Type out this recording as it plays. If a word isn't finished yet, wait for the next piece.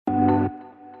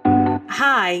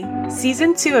Hi,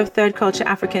 Season 2 of Third Culture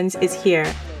Africans is here,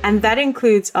 and that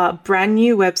includes our brand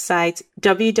new website,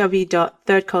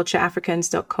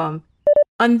 www.thirdcultureafricans.com.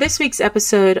 On this week's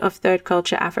episode of Third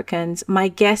Culture Africans, my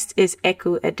guest is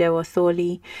Eku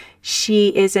Edewo-Thorley. She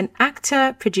is an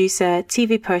actor, producer,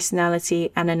 TV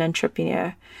personality, and an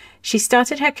entrepreneur. She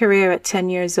started her career at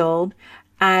 10 years old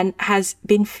and has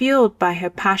been fueled by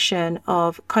her passion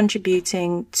of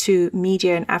contributing to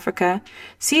media in Africa,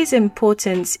 sees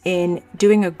importance in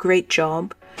doing a great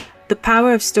job, the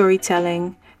power of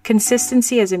storytelling,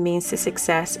 consistency as a means to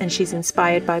success, and she's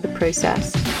inspired by the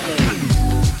process.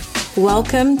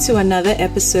 Welcome to another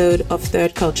episode of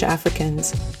Third Culture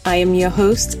Africans. I am your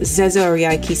host, Zeze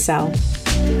Oriakisao.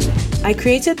 I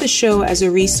created the show as a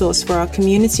resource for our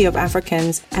community of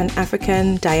Africans and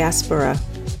African diaspora.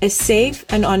 A safe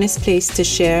and honest place to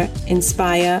share,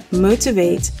 inspire,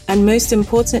 motivate, and most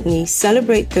importantly,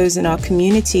 celebrate those in our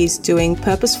communities doing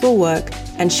purposeful work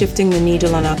and shifting the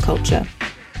needle on our culture.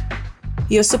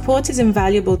 Your support is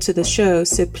invaluable to the show,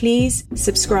 so please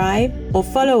subscribe or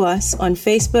follow us on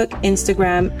Facebook,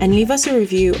 Instagram, and leave us a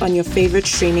review on your favorite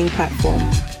streaming platform.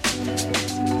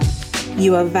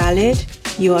 You are valid,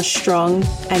 you are strong,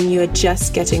 and you are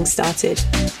just getting started.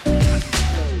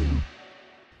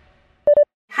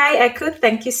 Hi, Eku.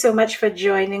 Thank you so much for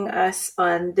joining us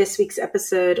on this week's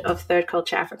episode of Third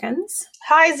Culture Africans.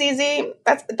 Hi, Zizi.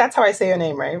 That's how I say your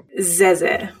name, right?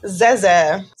 Zeze.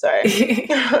 Zeze. Sorry.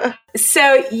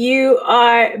 So you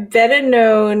are better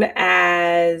known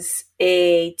as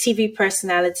a TV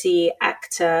personality,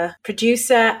 actor,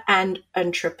 producer, and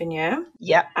entrepreneur.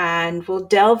 Yep. And we'll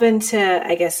delve into,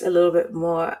 I guess, a little bit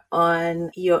more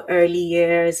on your early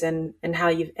years and how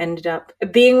you've ended up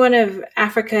being one of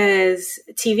Africa's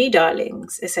TV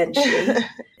darlings, essentially,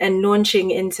 and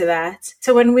launching into that.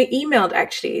 So when we emailed,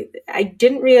 actually, I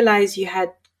didn't realize you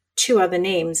had two other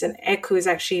names, and Eku is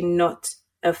actually not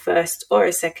a first or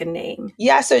a second name.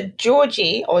 Yeah, so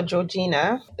Georgie or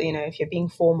Georgina, if you're being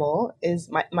formal,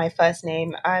 is my first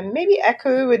name. Maybe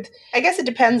Eku would, I guess it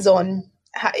depends on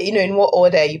how, in what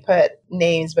order you put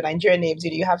names, but Nigerian names,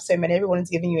 you have so many,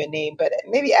 everyone's giving you a name, but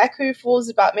maybe Eku falls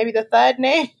about maybe the third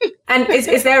name. And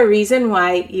is there a reason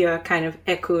why you're kind of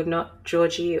Eku, not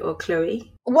Georgie or Chloe?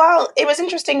 Well, it was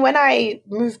interesting when I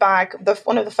moved back.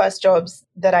 One of the first jobs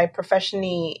that I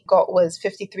professionally got was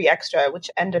 53 Extra, which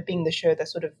ended up being the show that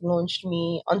sort of launched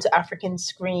me onto African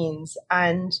screens.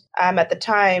 And at the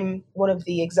time, one of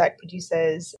the exec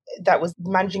producers that was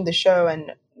managing the show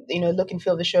and look and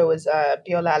feel of the show was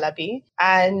Biola Alabi,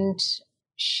 and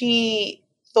she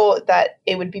thought that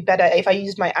it would be better if I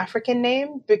used my African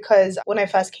name, because when I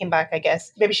first came back, I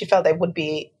guess maybe she felt there would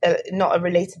be not a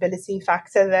relatability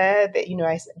factor there. That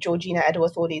Georgina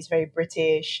Edewo-Thorley is very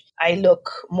British. I look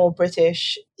more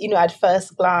British, at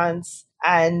first glance,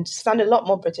 and sounded a lot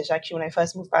more British actually when I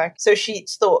first moved back. So she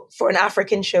thought for an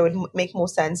African show it would make more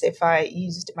sense if I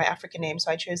used my African name.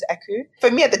 So I chose Eku. For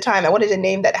me at the time, I wanted a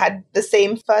name that had the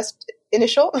same first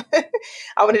initial.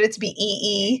 I wanted it to be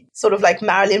EE, sort of like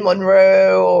Marilyn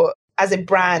Monroe, or as a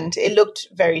brand. It looked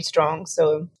very strong.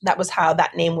 So that was how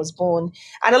that name was born.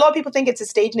 And a lot of people think it's a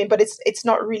stage name, but it's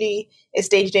not really a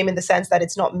stage name in the sense that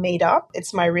it's not made up.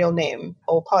 It's my real name,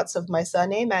 or parts of my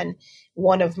surname and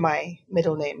one of my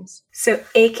middle names. So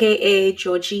AKA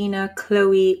Georgina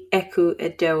Chloe Eku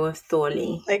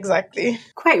Edewo-Thorley. Exactly.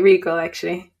 Quite regal,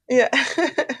 actually. Yeah.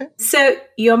 So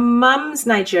your mum's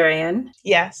Nigerian.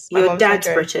 Yes. Your dad's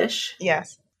Nigerian. British.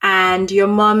 Yes. And your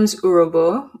mum's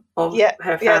Urhobo, or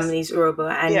her family's yes.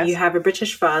 Urhobo, and you have a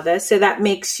British father. So that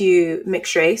makes you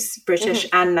mixed race, British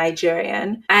and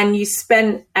Nigerian. And you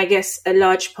spent, I guess, a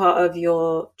large part of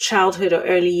your childhood or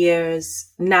early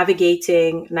years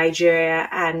navigating Nigeria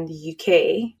and the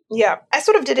UK. Yeah. I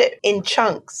sort of did it in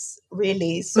chunks,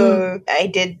 really. So I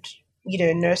did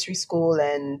nursery school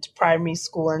and primary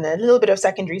school and a little bit of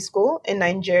secondary school in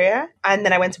Nigeria. And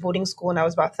then I went to boarding school when I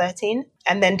was about 13,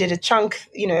 and then did a chunk,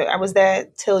 I was there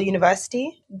till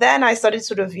university. Then I started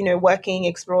sort of, working,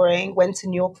 exploring, went to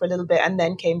New York for a little bit and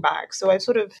then came back. So I've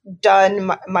sort of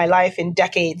done my life in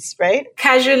decades, right?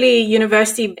 Casually,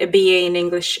 university BA in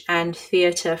English and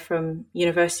theatre from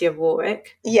University of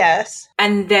Warwick. Yes.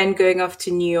 And then going off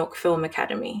to New York Film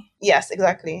Academy. Yes,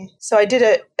 exactly. So I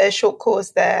did a short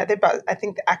course there. I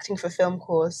think the acting for film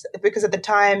course, because at the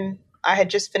time I had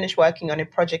just finished working on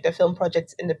a film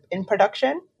project in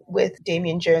production with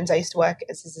Damien Jones. I used to work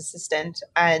as his assistant,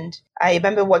 and I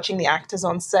remember watching the actors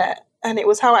on set, and it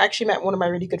was how I actually met one of my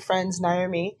really good friends,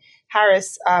 Naomi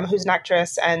Harris, who's an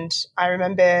actress. And I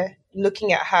remember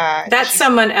looking at her. That's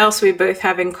someone else we both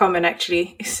have in common,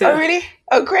 actually. So oh, really?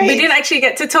 Oh, great. We didn't actually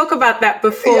get to talk about that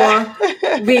before Yeah.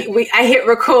 I hit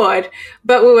record,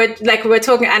 but we were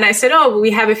talking and I said, oh,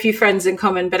 we have a few friends in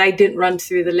common, but I didn't run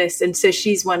through the list. And so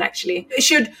she's one actually.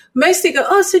 She would mostly go,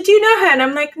 oh, so do you know her? And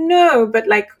I'm like, no, but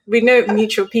like we know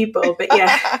mutual people, but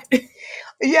yeah.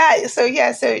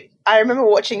 So I remember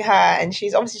watching her, and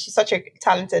she's such a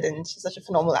talented and she's such a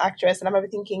phenomenal actress. And I remember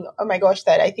thinking, oh my gosh,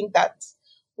 that I think that's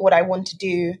what I want to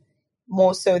do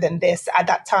more so than this at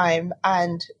that time.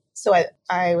 And so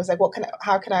I was like,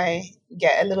 how can I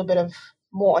get a little bit of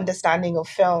more understanding of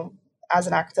film as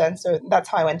an actor? And so that's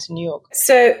how I went to New York.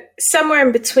 So somewhere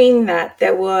in between that,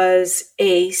 there was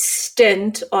a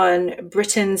stint on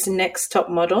Britain's Next Top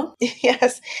Model.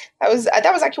 Yes, that was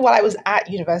actually while I was at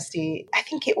university. I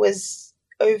think it was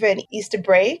over an Easter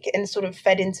break and sort of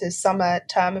fed into summer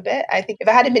term a bit. I think if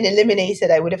I hadn't been eliminated,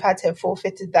 I would have had to have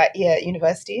forfeited that year at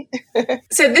university.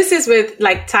 So this is with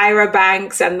like Tyra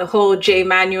Banks and the whole J.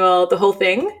 Manuel, the whole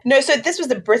thing? No, so this was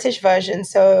the British version.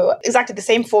 So exactly the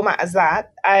same format as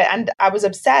that. And I was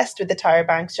obsessed with the Tyra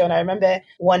Banks show. And I remember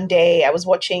one day I was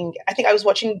watching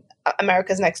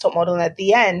America's Next Top Model. And at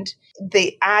the end,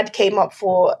 the ad came up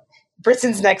for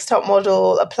Britain's Next Top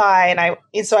Model, apply.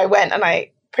 And so I went and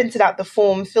I printed out the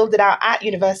form, filled it out at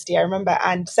university, I remember,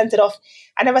 and sent it off.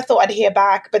 I never thought I'd hear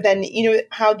back, but then you know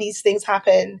how these things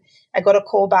happen. I got a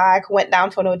call back, went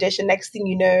down for an audition. Next thing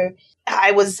you know,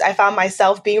 I found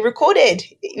myself being recorded,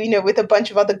 you know, with a bunch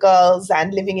of other girls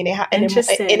and living in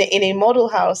a model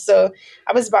house. So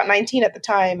I was about 19 at the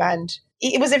time, and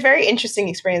it was a very interesting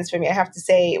experience for me. I have to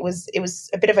say, it was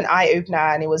a bit of an eye opener,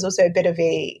 and it was also a bit of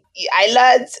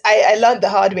I learned the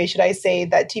hard way, should I say,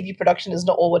 that TV production is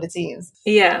not all what it seems.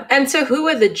 Yeah. And so who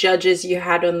were the judges you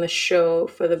had on the show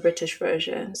for the British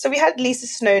version? So we had Lisa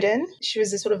Snowdon. She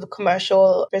was a sort of a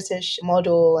commercial British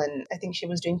model, and I think she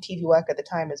was doing TV work at the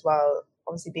time as well,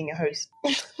 obviously being a host.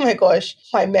 Oh my gosh,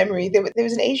 my memory. There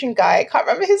was an Asian guy. I can't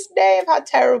remember his name. How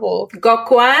terrible.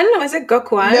 Gokwan? Was it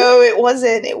Gokwan? No, it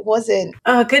wasn't.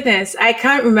 Oh, goodness. I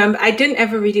can't remember. I didn't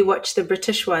ever really watch the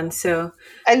British one, so...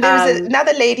 And there was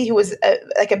another lady who was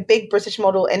like a big British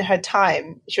model in her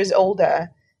time. She was older.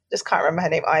 Just can't remember her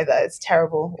name either. It's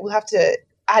terrible. We'll have to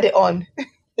add it on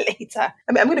later.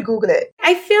 I'm going to Google it.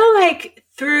 I feel like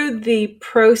through the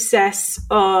process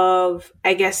of,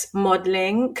 I guess,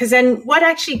 modeling, because then what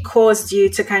actually caused you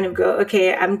to kind of go,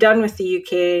 okay, I'm done with the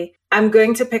UK. I'm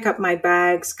going to pick up my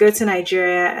bags, go to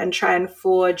Nigeria and try and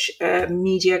forge a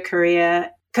media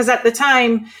career. Because at the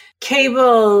time,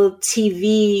 cable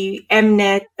TV,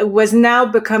 Mnet was now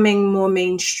becoming more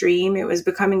mainstream. It was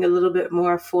becoming a little bit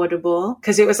more affordable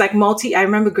because it was like I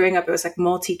remember growing up, it was like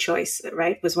multi-choice,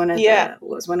 right? Was one of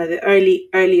the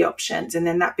early options. And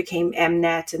then that became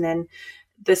Mnet. And then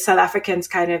the South Africans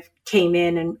kind of came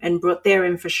in and brought their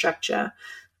infrastructure.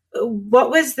 What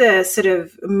was the sort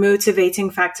of motivating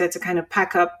factor to kind of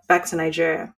pack up back to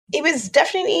Nigeria? It was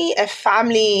definitely a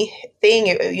family thing.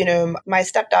 You know, my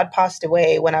stepdad passed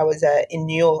away when I was in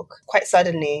New York quite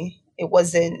suddenly. It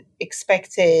wasn't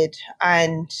expected.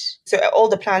 And so all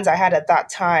the plans I had at that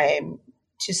time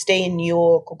to stay in New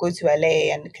York or go to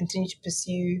LA and continue to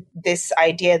pursue this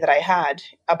idea that I had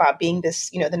about being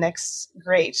this, you know, the next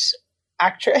great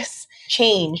actress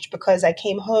changed because I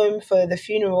came home for the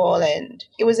funeral, and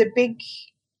it was a big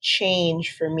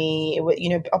change for me. It was, you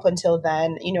know, up until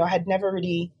then, you know, I had never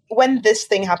really, when this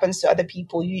thing happens to other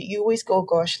people, you always go,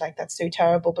 gosh, like that's so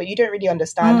terrible, but you don't really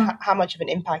understand how much of an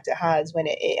impact it has when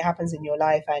it happens in your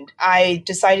life. And I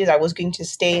decided I was going to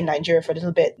stay in Nigeria for a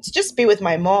little bit to just be with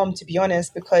my mom, to be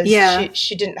honest, because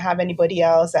she didn't have anybody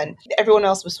else, and everyone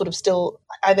else was sort of still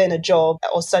either in a job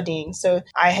or studying. So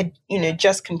I had, you know,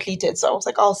 just completed. So I was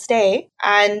like, I'll stay.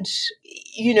 And,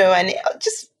 you know, and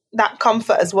just that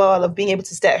comfort as well of being able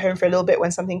to stay at home for a little bit when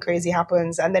something crazy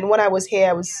happens. And then when I was here,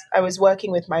 I was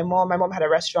working with my mom. My mom had a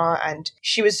restaurant, and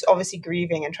she was obviously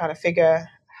grieving and trying to figure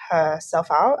herself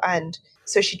out. And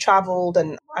so she traveled,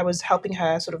 and I was helping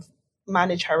her sort of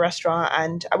manage her restaurant.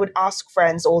 And I would ask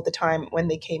friends all the time when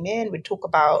they came in, we'd talk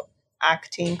about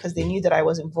acting because they knew that I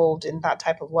was involved in that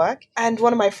type of work. And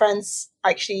one of my friends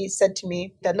actually said to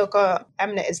me that, look,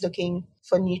 Mnet is looking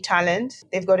for new talent.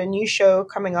 They've got a new show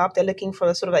coming up. They're looking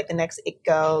for sort of like the next It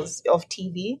Girls of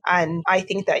TV. And I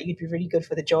think that you'd be really good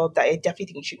for the job, that I definitely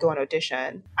think you should go on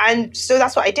audition. And so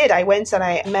that's what I did. I went and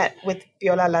I met with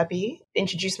Biola Labi,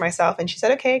 introduced myself, and she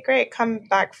said, okay, great, come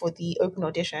back for the open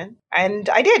audition. And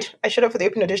I did. I showed up for the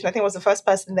open audition. I think I was the first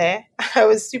person there. I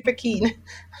was super keen.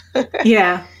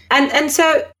 Yeah. And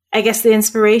so I guess the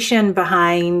inspiration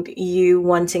behind you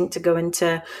wanting to go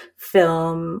into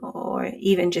film or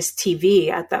even just TV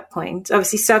at that point?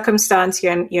 Obviously, circumstance,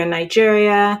 you're in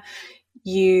Nigeria,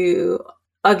 you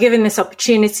are given this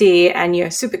opportunity and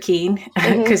you're super keen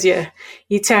because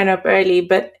you turn up early.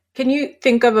 But can you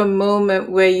think of a moment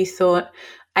where you thought,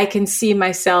 I can see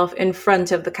myself in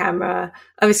front of the camera?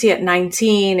 Obviously, at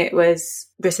 19, it was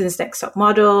Britain's Next Top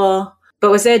Model. But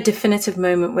was there a definitive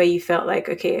moment where you felt like,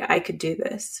 okay, I could do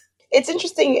this? It's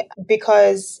interesting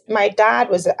because my dad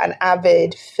was an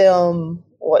avid film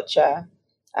watcher.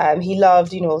 He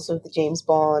loved, sort of the James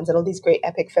Bonds and all these great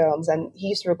epic films. And he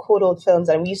used to record all the films,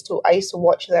 and I used to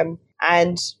watch them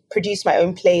and produce my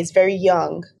own plays very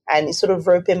young, and sort of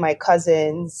rope in my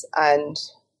cousins and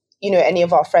any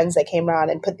of our friends that came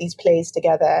around and put these plays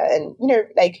together, and,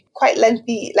 like quite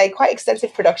lengthy, like quite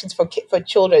extensive productions for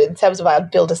children in terms of I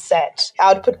would build a set.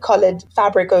 I would put colored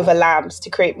fabric over lamps to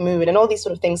create mood and all these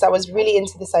sort of things. I was really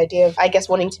into this idea of, I guess,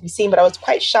 wanting to be seen, but I was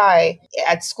quite shy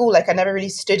at school. Like I never really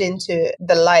stood into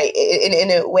the light in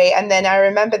a way. And then I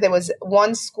remember there was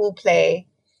one school play,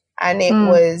 and it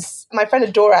was my friend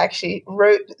Adora actually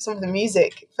wrote some of the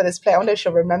music for this play. I wonder if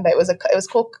she'll remember. It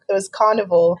was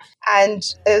Carnival, and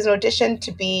there was an audition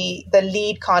to be the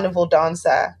lead carnival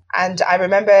dancer. And I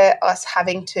remember us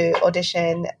having to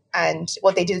audition, and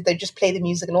what they did, they just play the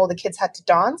music and all the kids had to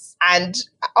dance. And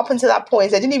up until that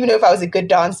point, I didn't even know if I was a good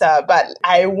dancer, but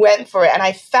I went for it, and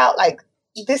I felt like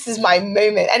this is my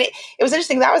moment. And it was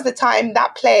interesting. That was the time,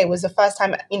 that play was the first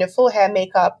time, full hair,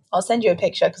 makeup. I'll send you a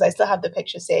picture because I still have the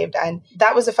picture saved. And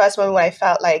that was the first moment when I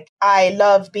felt like I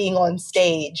love being on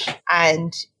stage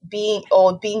and being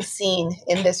seen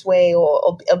in this way,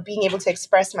 or being able to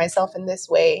express myself in this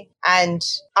way. And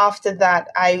after that,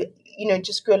 I,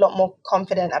 just grew a lot more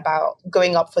confident about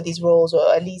going up for these roles,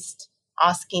 or at least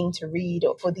asking to read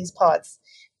or for these parts.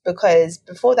 Because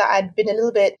before that, I'd been a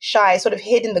little bit shy, sort of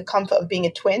hid in the comfort of being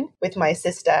a twin with my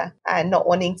sister and not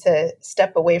wanting to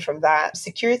step away from that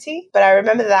security. But I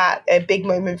remember that a big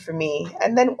moment for me.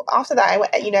 And then after that,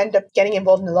 I ended up getting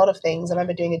involved in a lot of things. I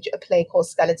remember doing a play called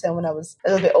Skeleton when I was a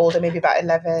little bit older, maybe about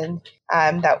 11,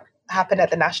 that happened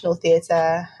at the National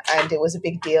Theatre. And it was a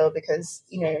big deal because,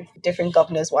 different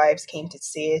governors' wives came to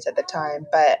see it at the time.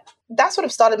 But that sort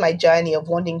of started my journey of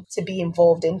wanting to be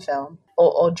involved in film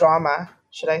or drama,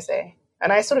 should I say.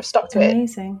 And I sort of stuck to it.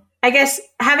 Amazing. I guess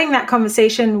having that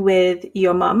conversation with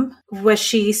your mum, was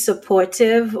she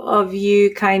supportive of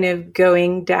you kind of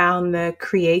going down the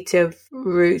creative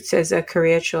route as a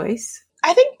career choice?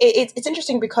 I think it's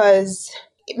interesting because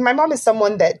my mom is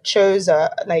someone that chose a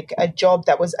job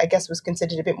that was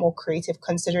considered a bit more creative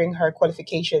considering her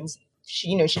qualifications.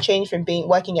 She changed from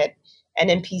working at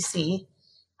NNPC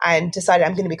and decided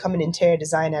I'm going to become an interior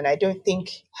designer. And I don't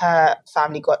think her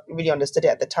family really understood it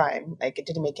at the time. Like, it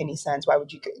didn't make any sense. Why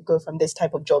would you go from this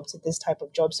type of job to this type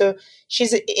of job? So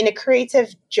she's in a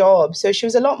creative job. So she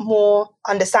was a lot more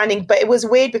understanding. But it was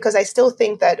weird because I still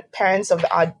think that parents of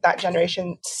that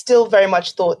generation still very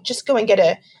much thought, just go and get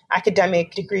a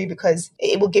academic degree because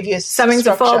it will give you something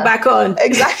structure. To fall back on.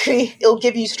 Exactly. It'll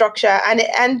give you structure.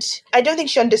 And I don't think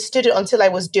she understood it until I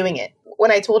was doing it. When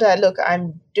I told her, look,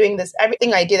 I'm doing this,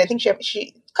 everything I did, I think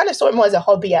she kind of saw it more as a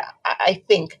hobby, I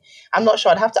think. I'm not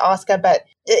sure. I'd have to ask her, but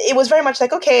it was very much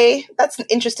like, okay, that's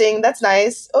interesting. That's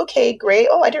nice. Okay, great.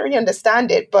 Oh, I don't really understand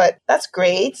it, but that's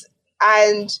great.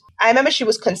 And I remember she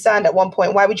was concerned at one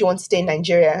point, why would you want to stay in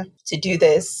Nigeria to do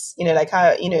this?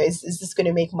 How, is this going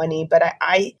to make money? But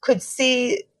I could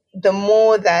see the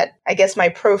more that I guess my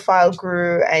profile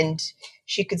grew and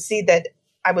she could see that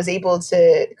I was able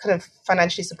to kind of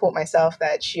financially support myself,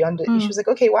 that she was like,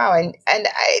 okay, wow. And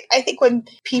I think when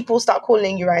people start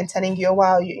calling you and telling you, oh,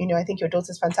 wow, I think your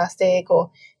daughter's fantastic,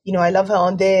 or, I love her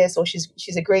on this, or she's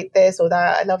a great this or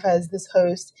that, I love her as this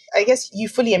host, I guess you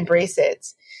fully embrace it.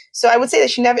 So I would say that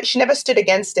she never stood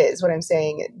against it, is what I'm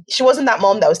saying. She wasn't that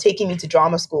mom that was taking me to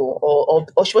drama school,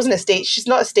 or she wasn't she's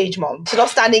not a stage mom. She's not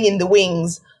standing in the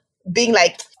wings being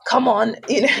like, come on,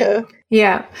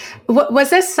 Yeah.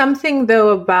 Was there something, though,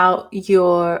 about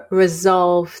your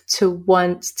resolve to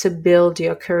want to build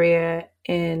your career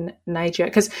in Nigeria?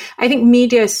 Because I think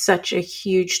media is such a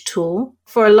huge tool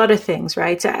for a lot of things,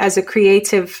 right? As a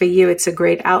creative, for you, it's a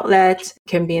great outlet,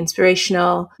 can be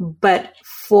inspirational. But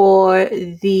for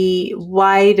the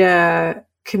wider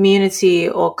community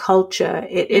or culture,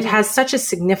 it has such a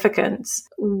significance.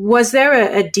 Was there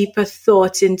a deeper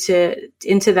thought into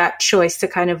that choice to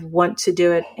kind of want to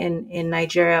do it in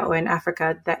Nigeria or in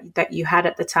Africa that you had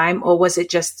at the time? Or was it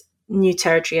just new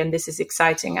territory and this is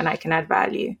exciting and I can add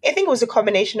value? I think it was a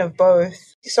combination of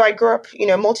both. So I grew up,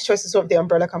 MultiChoice is sort of the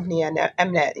umbrella company, and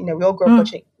Mnet, we all grew up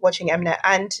watching Mnet.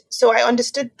 And so I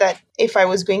understood that if I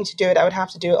was going to do it, I would have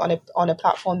to do it on a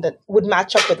platform that would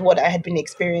match up with what I had been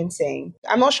experiencing.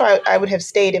 I'm not sure I would have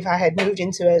stayed if I had moved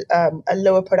into a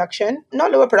lower production,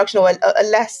 not lower production, or a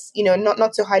less,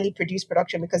 not so highly produced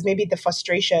production, because maybe the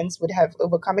frustrations would have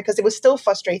overcome, because it was still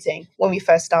frustrating when we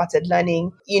first started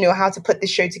learning, how to put the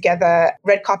show together.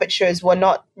 Red carpet shows were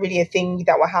not really a thing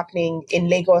that were happening in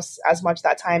Lagos as much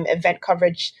that time. Event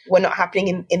coverage were not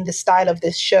happening in the style of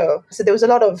this show. So there was a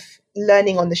lot of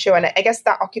learning on the show, and I guess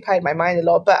that occupied my mind a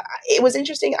lot. But it was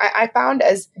interesting. I found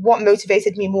as what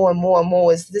motivated me more and more and more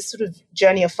was this sort of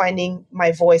journey of finding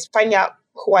my voice, finding out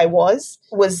who I was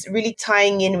really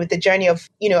tying in with the journey of,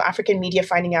 African media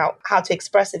finding out how to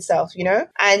express itself,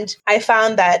 And I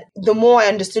found that the more I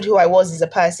understood who I was as a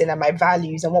person and my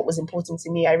values and what was important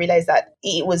to me, I realized that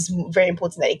it was very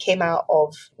important that it came out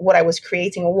of what I was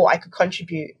creating or what I could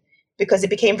contribute, because it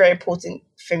became very important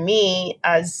for me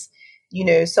as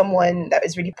someone that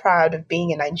is really proud of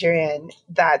being a Nigerian,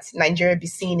 that Nigeria be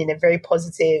seen in a very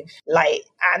positive light,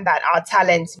 and that our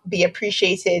talent be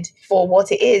appreciated for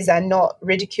what it is and not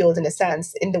ridiculed, in a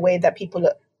sense, in the way that people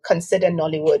consider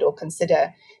Nollywood or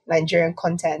consider Nigerian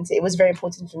content. It was very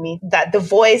important for me that the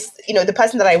voice, the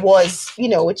person that I was,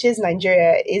 which is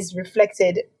Nigeria, is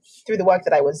reflected through the work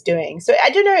that I was doing. So I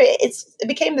don't know, it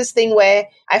became this thing where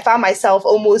I found myself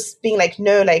almost being like,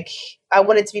 no, like I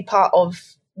wanted to be part of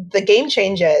the game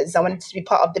changers. I wanted to be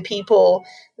part of the people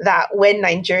that when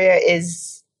Nigeria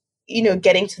is,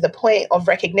 getting to the point of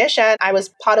recognition, I was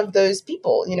part of those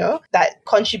people, that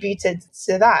contributed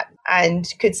to that, and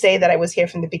could say that I was here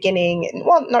from the beginning.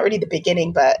 Well, not really the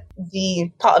beginning, but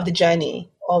the part of the journey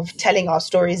of telling our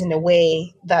stories in a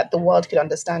way that the world could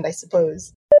understand, I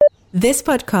suppose. This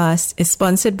podcast is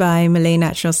sponsored by Malay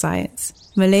Natural Science.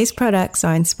 Malay's products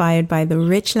are inspired by the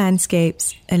rich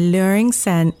landscapes, alluring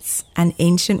scents, and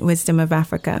ancient wisdom of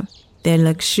Africa. Their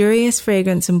luxurious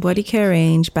fragrance and body care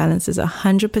range balances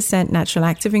 100% natural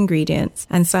active ingredients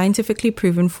and scientifically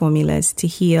proven formulas to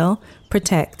heal,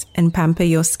 protect, and pamper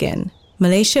your skin.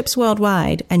 Malay ships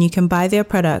worldwide, and you can buy their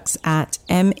products at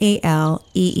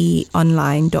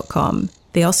maleeonline.com.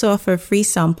 They also offer a free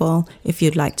sample if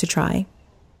you'd like to try.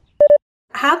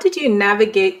 How did you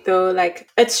navigate, though? Like,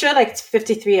 it's sure like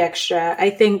 53 Extra. I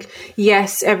think,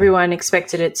 yes, everyone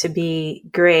expected it to be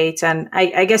great. And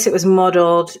I guess it was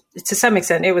modeled to some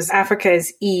extent. It was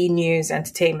Africa's e-news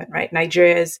entertainment, right?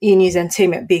 Nigeria's e-news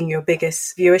entertainment being your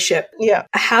biggest viewership. Yeah.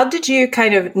 How did you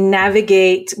kind of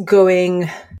navigate going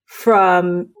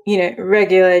from,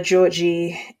 regular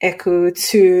Georgie Echo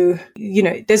to,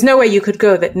 there's nowhere you could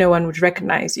go that no one would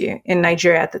recognize you in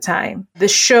Nigeria at the time. The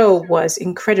show was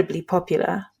incredibly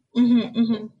popular. Mm-hmm,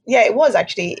 mm-hmm. Yeah, it was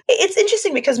actually. It's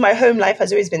interesting because my home life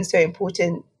has always been so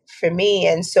important for me.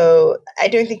 And so I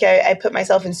don't think I put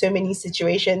myself in so many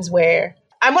situations where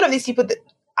I'm one of these people that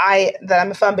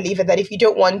I'm a firm believer that if you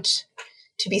don't want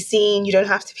to be seen, you don't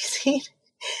have to be seen.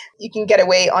 You can get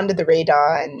away under the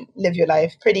radar and live your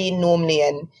life pretty normally.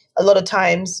 And a lot of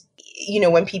times,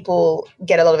 when people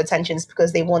get a lot of attention, it's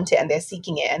because they want it and they're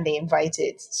seeking it and they invite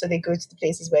it. So they go to the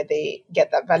places where they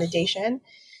get that validation.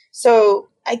 So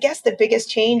I guess the biggest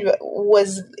change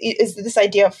is this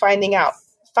idea of finding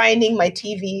my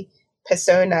TV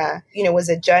persona, was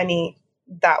a journey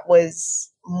that was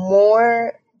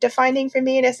more defining for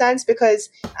me in a sense, because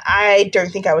I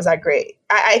don't think I was that great.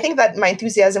 I think that my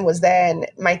enthusiasm was there and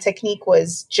my technique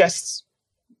was just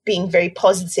being very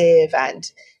positive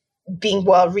and being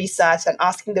well researched and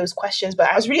asking those questions.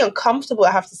 But I was really uncomfortable,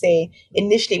 I have to say,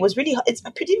 initially.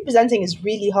 Presenting is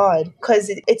really hard because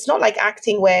it's not like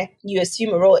acting where you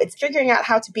assume a role. It's figuring out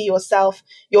how to be yourself,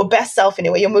 your best self in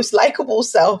a way, your most likable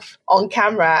self on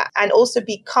camera, and also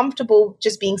be comfortable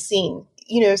just being seen.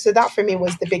 So that for me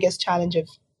was the biggest challenge of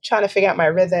trying to figure out my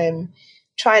rhythm,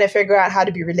 trying to figure out how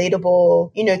to be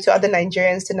relatable, to other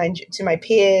Nigerians, to my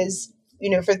peers,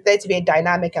 for there to be a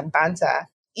dynamic and banter,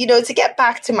 to get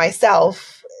back to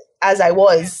myself as I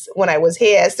was when I was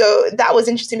here. So that was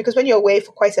interesting because when you're away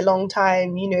for quite a long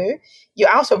time, you're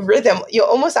out of rhythm. You're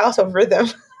almost out of rhythm.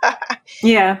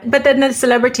 Yeah. But then the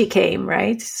celebrity came,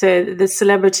 right? So the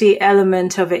celebrity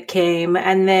element of it came.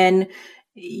 And then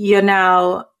you're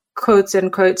now, quote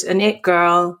unquote, an it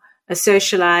girl, a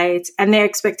socialite, and their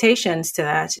expectations to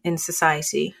that in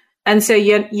society. And so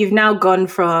you've now gone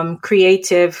from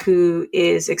creative who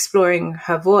is exploring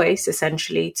her voice,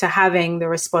 essentially, to having the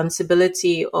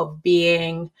responsibility of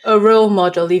being a role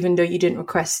model, even though you didn't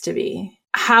request to be.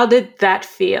 How did that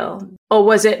feel? Or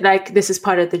was it like, this is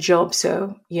part of the job,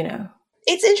 so,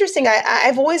 It's interesting.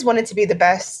 I've always wanted to be the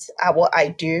best at what I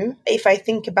do. If I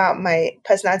think about my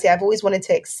personality, I've always wanted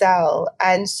to excel.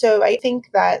 And so I think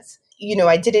that,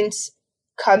 I didn't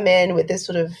come in with this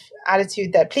sort of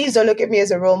attitude that please don't look at me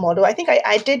as a role model. I think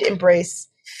I did embrace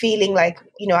feeling like,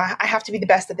 I have to be the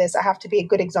best at this. I have to be a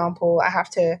good example. I have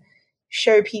to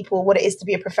show people what it is to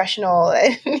be a professional,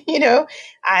 and,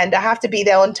 and I have to be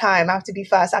there on time. I have to be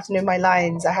fast. I have to know my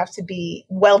lines. I have to be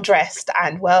well dressed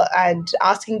and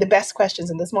asking the best questions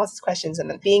and the smartest questions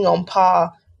and being on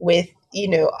par with,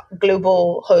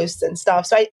 global hosts and stuff.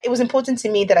 So it was important to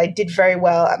me that I did very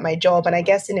well at my job. And I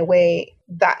guess in a way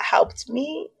that helped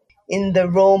me in the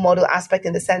role model aspect,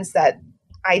 in the sense that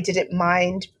I didn't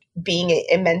mind being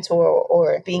a mentor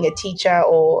or being a teacher.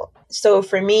 So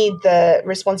for me, the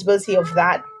responsibility of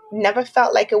that never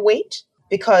felt like a weight,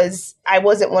 because I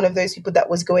wasn't one of those people that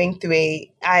was going through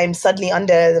I'm suddenly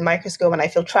under the microscope and I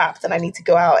feel trapped and I need to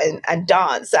go out and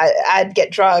dance. I'd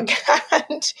get drunk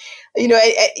and,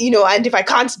 and if I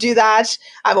can't do that,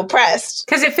 I'm oppressed.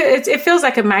 Because it feels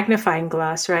like a magnifying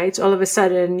glass, right? All of a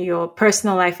sudden, your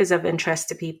personal life is of interest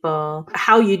to people.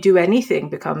 How you do anything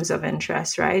becomes of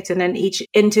interest, right? And then each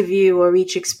interview or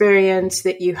each experience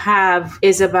that you have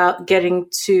is about getting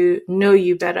to know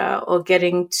you better or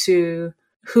getting to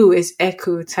who is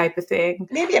Eku type of thing.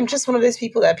 Maybe I'm just one of those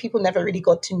people that people never really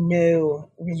got to know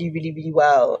really, really, really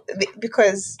well,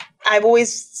 because I've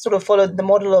always sort of followed the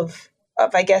model of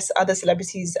I guess, other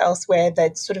celebrities elsewhere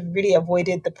that sort of really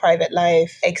avoided the private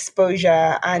life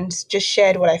exposure and just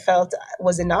shared what I felt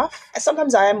was enough.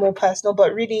 Sometimes I am more personal,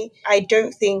 but really, I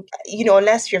don't think,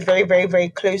 unless you're very, very, very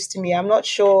close to me, I'm not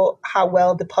sure how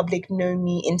well the public know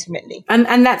me intimately.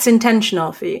 And that's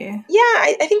intentional for you? Yeah,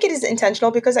 I think it is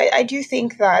intentional, because I do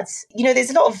think that,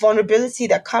 there's a lot of vulnerability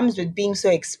that comes with being so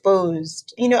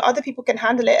exposed. Other people can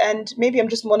handle it, and maybe I'm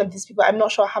just one of these people. I'm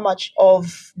not sure how much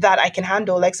of that I can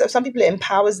handle. Like, so some people, it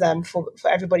empowers them for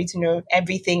everybody to know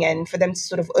everything and for them to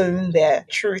sort of own their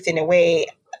truth in a way,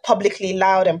 publicly,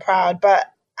 loud and proud. But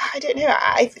I don't know.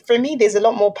 For me, there's a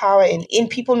lot more power in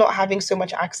people not having so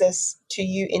much access to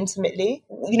you intimately.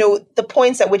 The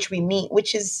points at which we meet,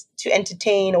 which is to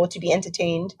entertain or to be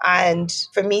entertained. And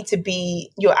for me to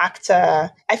be your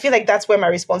actor, I feel like that's where my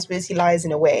responsibility lies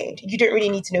in a way. You don't really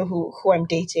need to know who I'm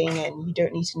dating, and you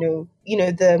don't need to know,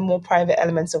 the more private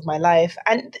elements of my life.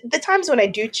 And the times when I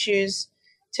do choose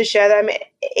to share them,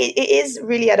 it is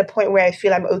really at a point where I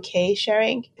feel I'm okay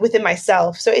sharing within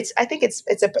myself. So I think it's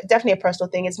definitely a personal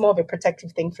thing. It's more of a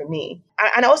protective thing for me.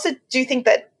 And I also do think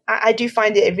that I do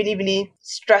find it really, really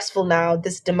stressful now,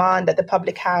 this demand that the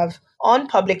public have on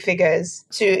public figures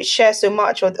to share so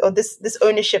much, or this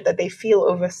ownership that they feel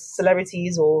over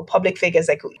celebrities or public figures,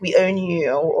 like we own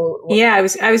you. Yeah,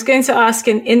 I was going to ask,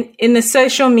 in the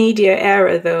social media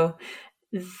era, though,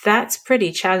 that's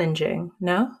pretty challenging,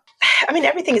 no? I mean,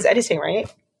 everything is editing, right?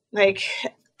 Like,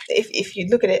 if you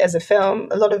look at it as a film,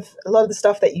 a lot of the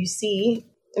stuff that you see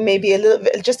may be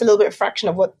just a little bit of fraction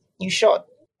of what you shot.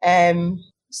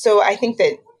 So I think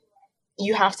that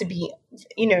you have to be,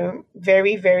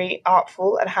 very, very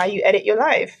artful at how you edit your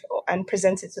life and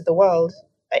present it to the world.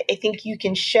 I think you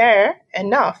can share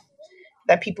enough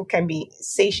that people can be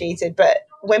satiated, but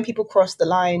when people cross the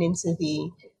line into the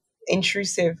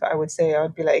intrusive, I would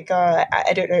be like,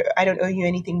 I don't know, I don't owe you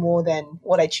anything more than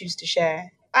what I choose to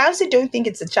share. I honestly don't think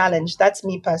it's a challenge. That's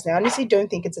me personally. I honestly don't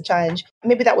think it's a challenge.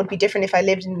 Maybe that would be different if I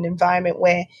lived in an environment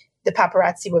where the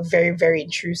paparazzi were very, very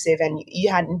intrusive and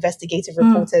you had investigative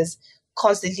reporters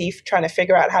constantly trying to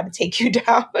figure out how to take you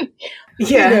down.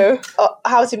 Yeah.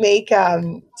 How to make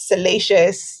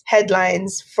salacious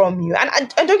headlines from you. And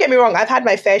don't get me wrong, I've had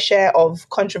my fair share of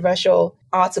controversial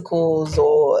articles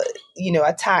or,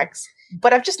 attacks,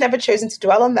 but I've just never chosen to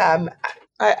dwell on them.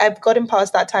 I've gotten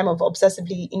past that time of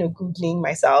obsessively, Googling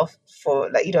myself for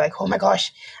oh my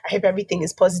gosh, I hope everything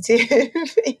is positive,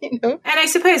 And I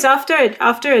suppose after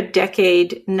a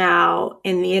decade now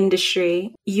in the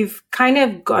industry, you've kind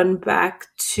of gone back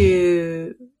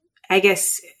to, I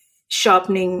guess,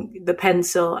 sharpening the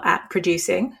pencil at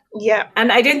producing. Yeah.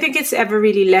 And I don't think it's ever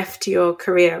really left your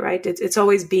career, right? It's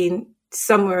always been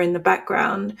somewhere in the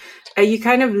background. Are you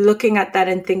kind of looking at that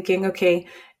and thinking, okay,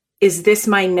 is this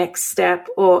my next step?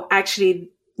 Or actually,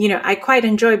 I quite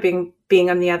enjoy being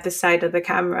on the other side of the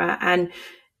camera. And,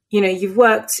 you've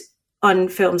worked on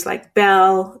films like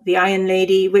Belle, The Iron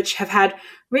Lady, which have had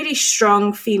really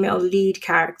strong female lead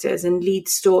characters and lead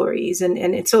stories. And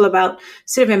it's all about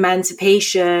sort of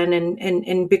emancipation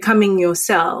and becoming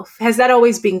yourself. Has that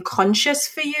always been conscious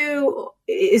for you?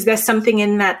 is there something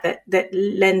in that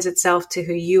lends itself to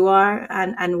who you are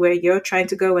and where you're trying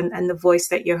to go and the voice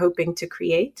that you're hoping to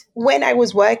create? When I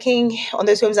was working on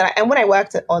those films and when I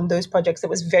worked on those projects, it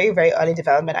was very, very early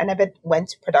development. I never went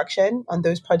to production on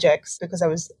those projects because I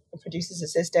was a producer's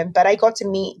assistant, but I got to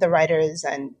meet the writers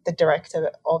and the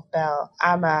director of Belle,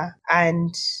 Amma,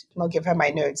 and I'll give her my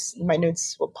notes. My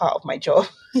notes were part of my job.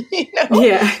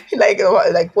 Yeah.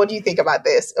 Like, what do you think about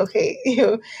this? Okay.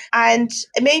 And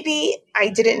maybe I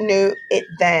didn't know it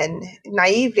then.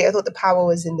 Naively, I thought the power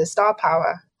was in the star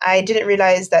power. I didn't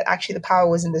realize that actually the power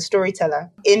was in the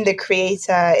storyteller, in the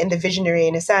creator, in the visionary,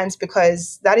 in a sense,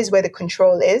 because that is where the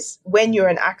control is. When you're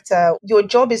an actor, your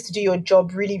job is to do your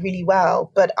job really, really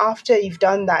well. But after you've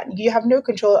done that, you have no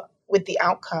control with the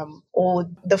outcome or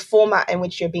the format in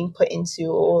which you're being put into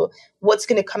or what's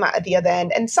going to come out at the other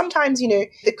end. And sometimes,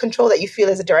 the control that you feel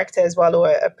as a director as well, or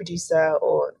a producer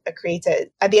or a creator,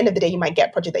 at the end of the day, you might get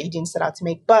a project that you didn't set out to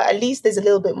make, but at least there's a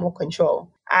little bit more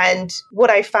control. And what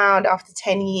I found after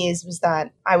 10 years was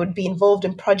that I would be involved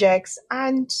in projects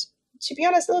and, to be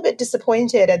honest, a little bit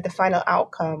disappointed at the final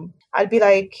outcome. I'd be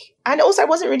like, and also I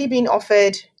wasn't really being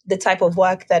offered the type of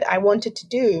work that I wanted to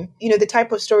do. The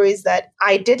type of stories that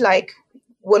I did like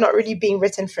were not really being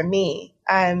written for me.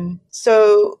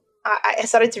 So I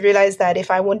started to realize that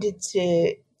if I wanted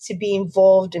to be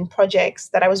involved in projects,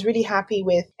 that I was really happy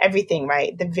with everything,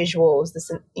 right? The visuals,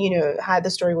 how the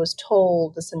story was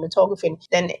told, the cinematography,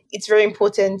 then it's very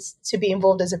important to be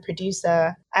involved as a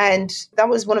producer. And that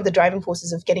was one of the driving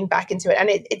forces of getting back into it. And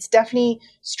it's definitely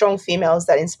strong females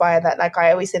that inspire that. Like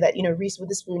I always say that, Reese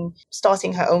Witherspoon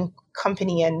starting her own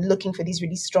company and looking for these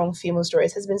really strong female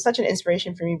stories has been such an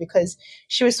inspiration for me, because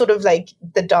she was sort of like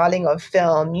the darling of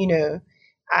film,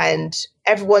 and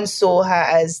everyone saw her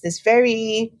as this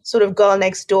very sort of girl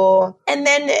next door. And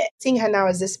then seeing her now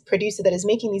as this producer that is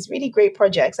making these really great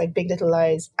projects like Big Little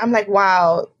Lies, I'm like,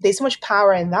 wow, there's so much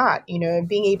power in that,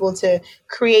 being able to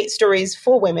create stories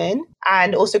for women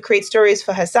and also create stories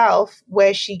for herself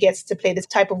where she gets to play this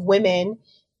type of women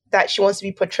that she wants to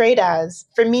be portrayed as.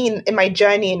 For me, in my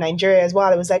journey in Nigeria as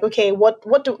well, it was like, okay, what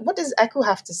does Eku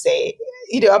have to say,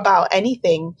 about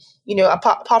anything,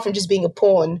 apart from just being a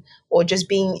pawn or just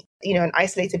being, an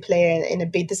isolated player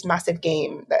in this massive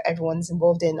game that everyone's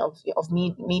involved in of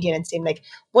media and team. Like,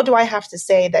 what do I have to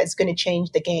say that's going to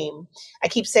change the game? I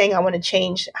keep saying I want to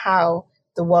change how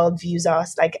the world views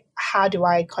us. Like, how do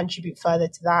I contribute further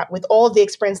to that with all the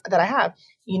experience that I have?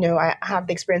 I have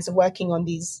the experience of working on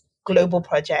these global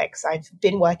projects. I've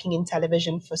been working in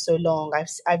television for so long.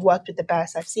 I've worked with the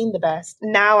best. I've seen the best.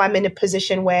 Now I'm in a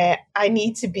position where I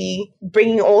need to be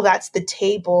bringing all that to the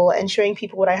table and showing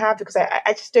people what I have, because I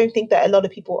just don't think that a lot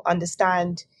of people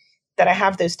understand that I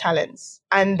have those talents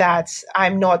and that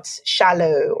I'm not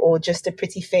shallow or just a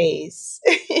pretty face,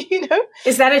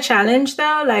 Is that a challenge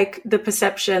though? Like the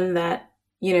perception that,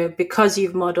 because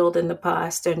you've modeled in the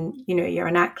past and, you're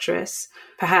an actress,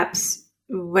 perhaps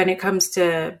when it comes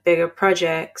to bigger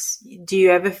projects, do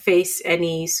you ever face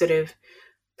any sort of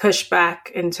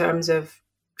pushback in terms of,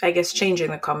 I guess,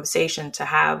 changing the conversation to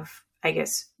have, I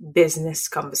guess, business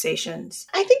conversations?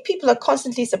 I think people are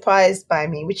constantly surprised by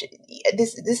me, which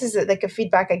this is like a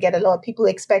feedback I get a lot. People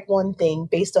expect one thing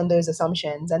based on those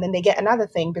assumptions, and then they get another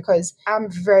thing, because I'm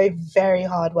very, very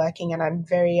hardworking and I'm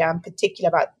very particular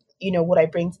about what I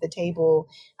bring to the table.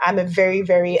 I'm a very,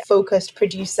 very focused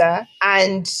producer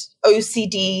and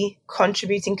OCD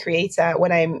contributing creator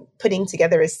when I'm putting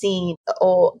together a scene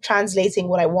or translating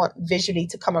what I want visually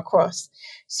to come across.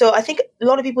 So I think a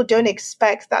lot of people don't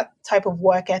expect that type of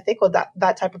work ethic or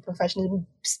that type of professionalism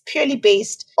purely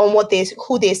based on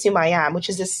who they assume I am, which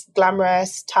is this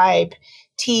glamorous type,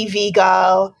 TV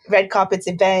girl, red carpet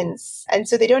events. And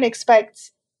so they don't expect,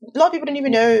 a lot of people don't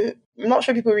even know, I'm not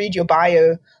sure people read your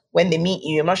bio when they meet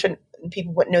you. I'm not sure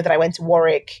people would know that I went to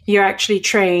Warwick. You're actually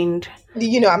trained.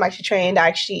 I'm actually trained. I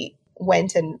actually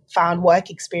went and found work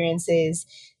experiences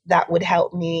that would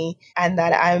help me, and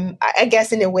that I'm, I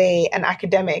guess, in a way, an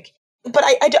academic. But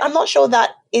I'm not sure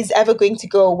that is ever going to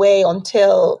go away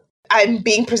until I'm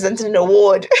being presented an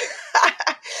award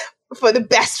for the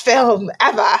best film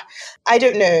ever. I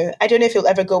don't know. I don't know if it'll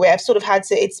ever go away. I've sort of had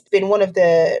to, it's been one of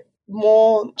the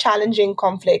more challenging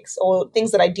conflicts or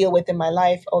things that I deal with in my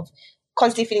life, of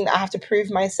constantly feeling that I have to prove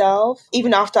myself,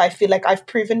 even after I feel like I've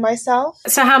proven myself.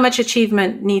 So how much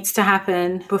achievement needs to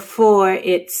happen before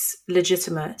it's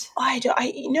legitimate? I don't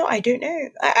know.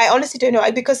 I honestly don't know,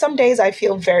 because some days I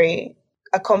feel very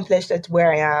accomplished at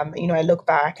where I am. I look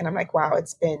back and I'm like, wow,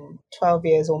 it's been 12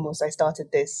 years almost. I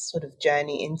started this sort of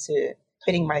journey into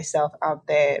putting myself out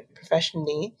there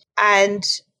professionally. And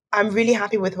I'm really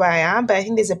happy with where I am, but I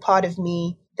think there's a part of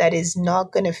me that is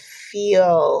not going to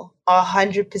feel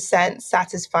 100%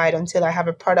 satisfied until I have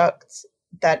a product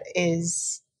that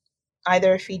is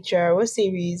either a feature or a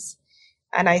series.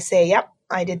 And I say, yep,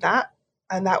 I did that.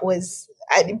 And that was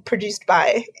produced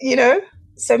by,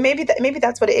 So maybe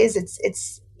that's what it is.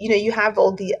 It's,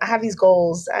 I have these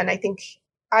goals. And I think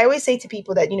I always say to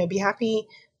people that, be happy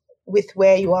with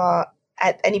where you are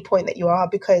at any point that you are,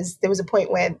 because there was a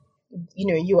point when,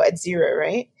 you were at 0,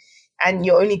 right? And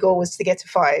your only goal was to get to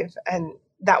 5. And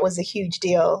that was a huge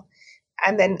deal.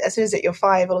 And then as soon as you're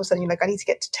 5, all of a sudden you're like, I need to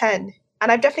get to 10.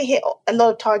 And I've definitely hit a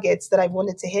lot of targets that I've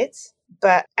wanted to hit.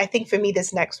 But I think for me,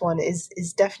 this next one is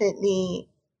definitely,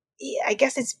 I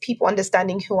guess it's people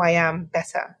understanding who I am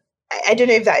better. I don't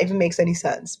know if that even makes any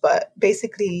sense, but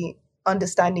basically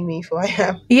understanding me for who I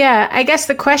am. Yeah, I guess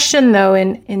the question though,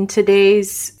 in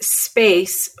today's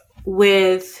space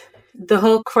with the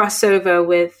whole crossover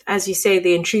with, as you say,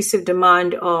 the intrusive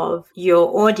demand of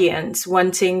your audience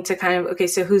wanting to kind of, okay,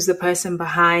 so who's the person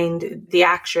behind the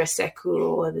actress Eku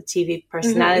or the TV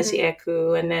personality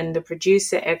Eku, and then the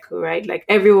producer Eku, right? Like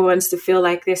everyone wants to feel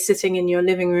like they're sitting in your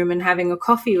living room and having a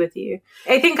coffee with you.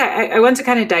 I think I want to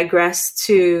kind of digress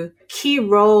to key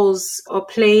roles or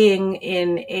playing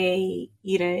in a,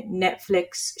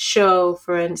 Netflix show,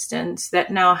 for instance,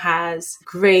 that now has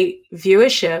great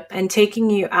viewership and taking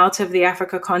you out of the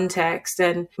Africa context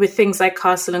and with things like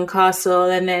Castle and Castle,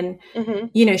 and then,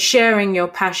 sharing your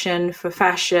passion for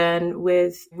fashion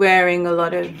with wearing a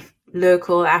lot of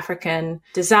local African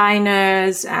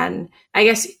designers and I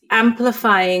guess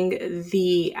amplifying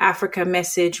the Africa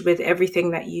message with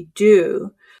everything that you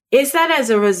do. Is that as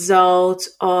a result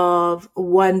of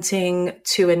wanting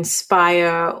to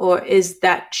inspire, or is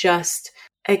that just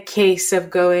a case of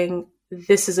going,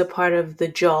 this is a part of the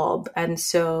job, and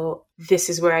so this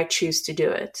is where I choose to do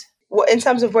it? Well, in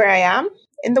terms of where I am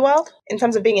in the world, in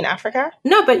terms of being in Africa?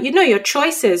 No, but your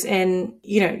choices in,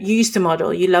 you used to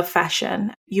model, you love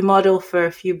fashion, you model for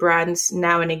a few brands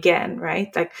now and again, right?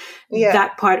 Like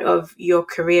that part of your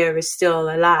career is still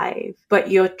alive, but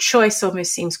your choice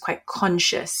almost seems quite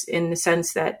conscious in the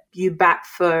sense that you back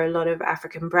for a lot of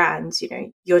African brands,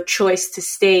 your choice to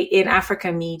stay in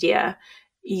Africa media,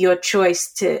 your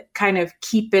choice to kind of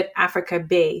keep it Africa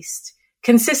based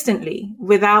consistently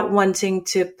without wanting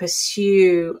to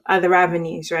pursue other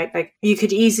avenues, right? Like you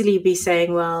could easily be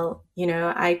saying, well,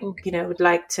 I would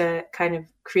like to kind of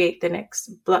create the next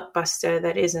blockbuster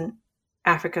that isn't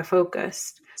Africa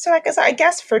focused. So I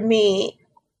guess for me,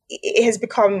 it has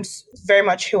become very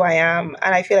much who I am.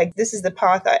 And I feel like this is the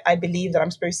path I believe that I'm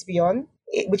supposed to be on,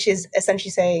 which is essentially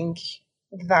saying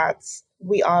that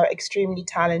we are extremely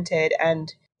talented,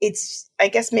 and it's, I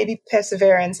guess, maybe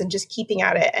perseverance and just keeping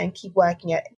at it and keep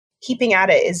working at it. Keeping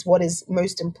at it is what is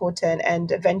most important,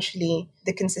 and eventually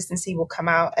the consistency will come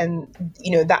out and,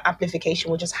 that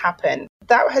amplification will just happen.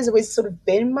 That has always sort of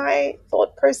been my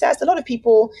thought process. A lot of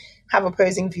people have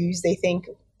opposing views. They think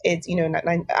it's,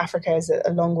 Africa is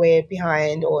a long way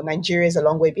behind, or Nigeria is a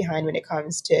long way behind when it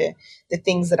comes to the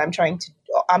things that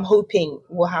I'm hoping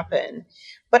will happen.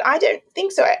 But I don't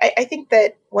think so. I think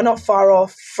that we're not far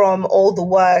off from all the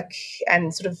work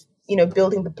and sort of,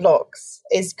 building the blocks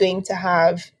is going to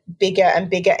have bigger and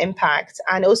bigger impact,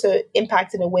 and also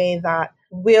impact in a way that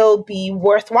will be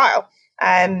worthwhile.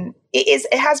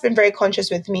 It has been very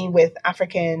conscious with me with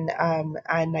African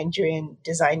and Nigerian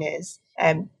designers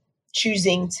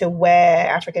choosing to wear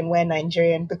African, wear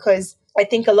Nigerian, because I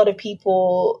think a lot of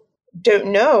people don't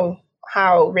know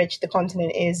how rich the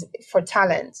continent is for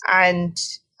talent. And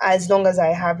as long as I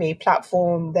have a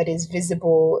platform that is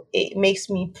visible, it makes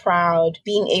me proud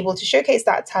being able to showcase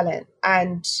that talent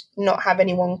and not have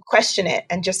anyone question it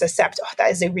and just accept, that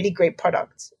is a really great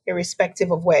product,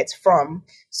 irrespective of where it's from.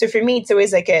 So for me, it's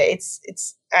always like it's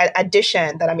an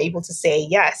addition that I'm able to say,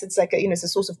 yes, it's like it's a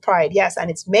source of pride. Yes.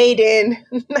 And it's made in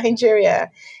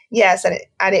Nigeria. Yes.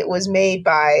 And it was made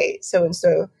by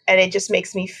so-and-so. And it just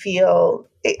makes me feel,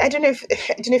 I don't know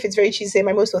if it's very cheesy to say,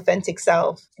 my most authentic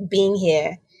self being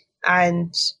here.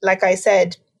 And like I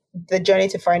said, the journey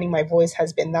to finding my voice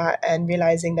has been that, and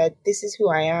realizing that this is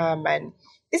who I am and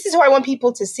this is who I want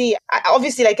people to see.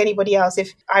 Obviously, like anybody else,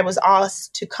 if I was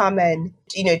asked to come and,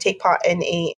 take part in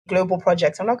a global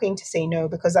project, I'm not going to say no,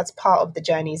 because that's part of the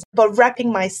journeys. But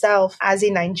wrapping myself as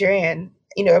a Nigerian,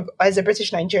 as a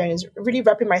British Nigerian, is really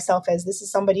wrapping myself as this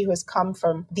is somebody who has come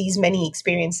from these many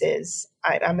experiences.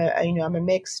 I'm a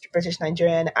mixed British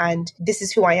Nigerian, and this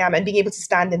is who I am, and being able to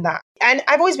stand in that. And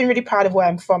I've always been really proud of where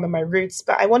I'm from and my roots,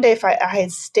 but I wonder if I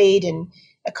had stayed in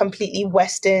a completely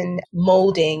Western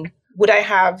molding, would I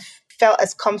have felt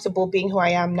as comfortable being who I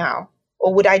am now?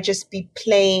 Or would I just be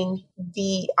playing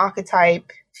the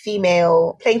archetype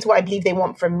female, playing to what I believe they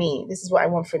want from me. This is what I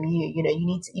want from you. You know, you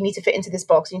need to fit into this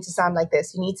box. You need to sound like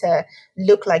this. You need to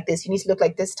look like this. You need to look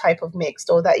like this type of mixed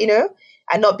or that, you know,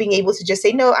 and not being able to just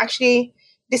say, no, actually,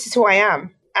 this is who I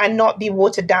am, and not be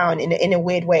watered down in a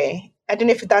weird way. I don't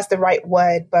know if that's the right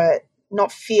word, but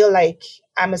not feel like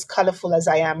I'm as colorful as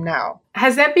I am now.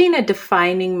 Has there been a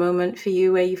defining moment for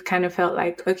you where you've kind of felt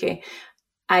like, okay,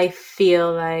 I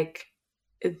feel like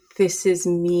this is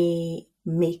me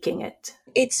making it?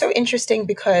 It's so interesting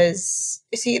because,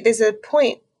 you see, there's a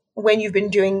point when you've been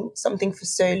doing something for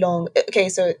so long. Okay,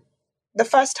 so the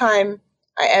first time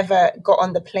I ever got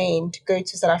on the plane to go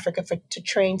to South Africa to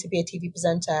train to be a TV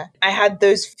presenter, I had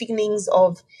those feelings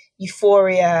of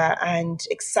euphoria and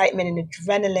excitement and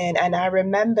adrenaline. And I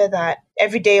remember that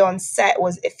every day on set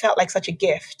it felt like such a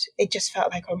gift. It just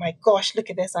felt like, oh my gosh, look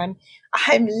at this. I'm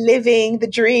living the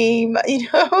dream, you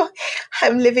know,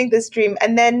 I'm living this dream.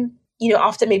 And then, you know,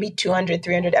 after maybe 200,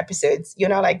 300 episodes, you're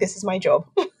now like, this is my job.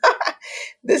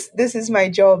 This is my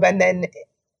job. And then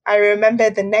I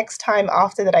remember the next time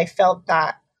after that I felt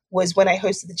that was when I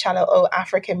hosted the Channel O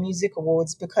Africa Music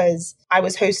Awards, because I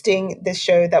was hosting this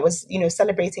show that was, you know,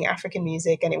 celebrating African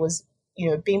music, and it was, you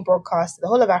know, being broadcast to the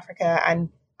whole of Africa. And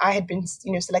I had been,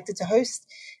 you know, selected to host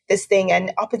this thing.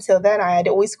 And up until then, I had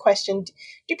always questioned,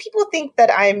 do people think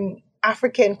that I'm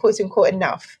African, quote unquote,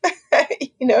 enough?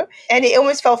 You know, and it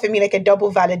almost felt for me like a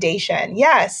double validation.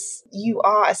 Yes, you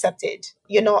are accepted.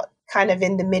 You're not kind of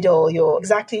in the middle. You're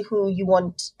exactly who you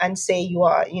want and say you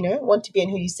are, you know, want to be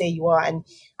and who you say you are. And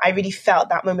I really felt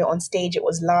that moment on stage. It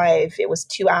was live. It was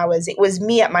 2 hours. It was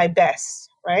me at my best,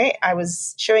 right? I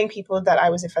was showing people that I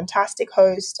was a fantastic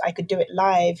host. I could do it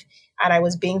live, and I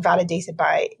was being validated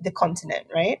by the continent,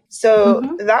 right?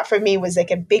 So that for me was like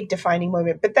a big defining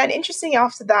moment. But then interesting,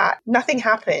 after that, nothing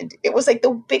happened. It was like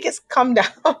the biggest come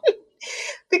down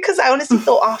because I honestly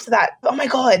thought after that, oh my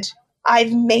God,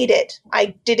 I've made it.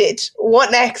 I did it.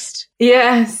 What next?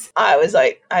 Yes. I was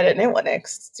like, I don't know what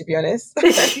next, to be honest.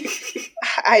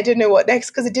 I didn't know what next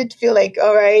because it did feel like,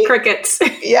 all right. Crickets.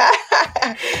 Yeah.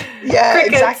 Yeah,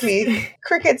 Crickets. Exactly.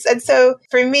 Crickets. And so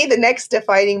for me, the next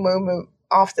defining moment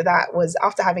after that was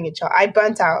after having a child. I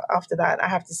burnt out after that. I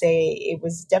have to say it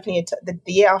was definitely the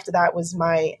year after that was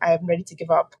I'm ready to give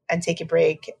up and take a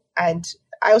break. And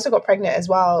I also got pregnant as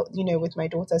well, you know, with my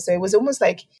daughter. So it was almost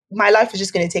like my life was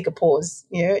just going to take a pause,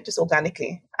 you know, just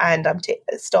organically, and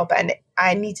stop. And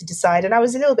I need to decide. And I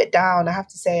was a little bit down. I have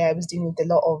to say I was dealing with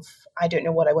a lot of, I don't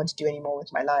know what I want to do anymore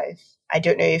with my life. I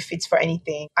don't know if it's for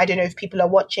anything. I don't know if people are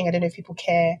watching. I don't know if people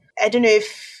care. I don't know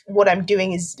if what I'm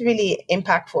doing is really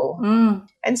impactful.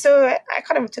 And so I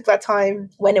kind of took that time,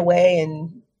 went away,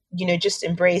 and, you know, just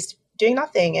embraced doing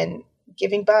nothing and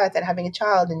giving birth and having a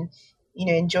child and, you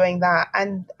know, enjoying that.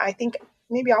 And I think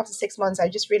maybe after 6 months, I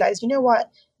just realized, you know what?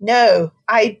 No,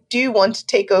 I do want to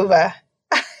take over.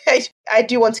 I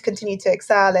do want to continue to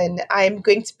excel, and I'm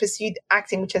going to pursue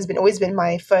acting, which has always been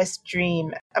my first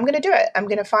dream. I'm going to do it. I'm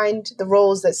going to find the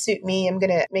roles that suit me. I'm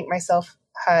going to make myself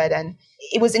heard. And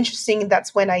it was interesting.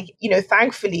 That's when I, you know,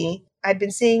 thankfully, I'd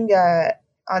been seeing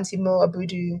Auntie Mo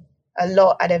Abudu a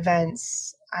lot at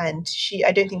events. And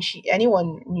I don't think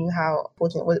anyone knew how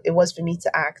important it was for me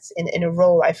to act in a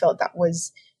role I felt that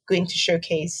was going to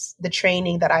showcase the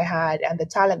training that I had and the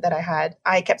talent that I had.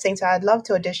 I kept saying to her, I'd love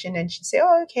to audition. And she'd say,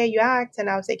 oh, okay, you act. And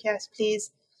I was like, yes,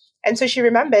 please. And so she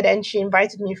remembered and she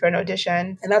invited me for an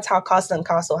audition. And that's how Castle and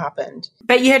Castle happened.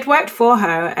 But you had worked for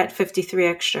her at 53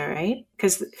 Extra, right?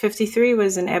 Because 53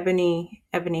 was an Ebony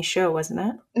show, wasn't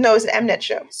it? No, it was an Mnet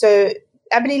show. So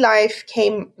Ebony Life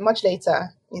came much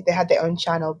later. They had their own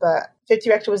channel, but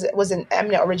 53 Extra was an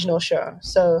Mnet original show.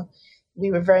 So we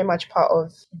were very much part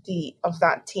of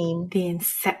that team. The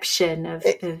inception of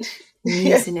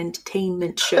news and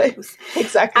entertainment shows.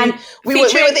 Exactly. And we were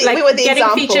the getting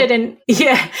example.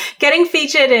 Getting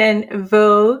featured in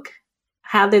Vogue.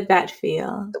 How did that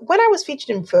feel? When I was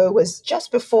featured in Vogue was just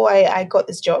before I got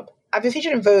this job. I've been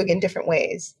featured in Vogue in different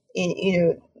ways.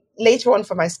 Later on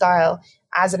for my style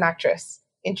as an actress,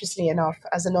 interestingly enough,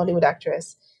 as a Nollywood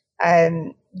actress.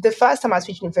 The first time I was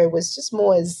featured in Vogue was just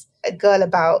more as a girl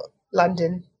about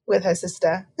London with her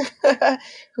sister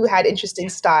who had interesting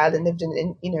style and lived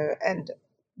in and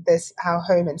this how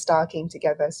home and style came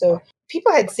together. So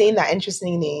people had seen that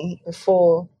interestingly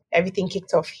before everything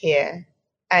kicked off here.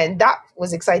 And that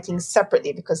was exciting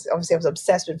separately because obviously I was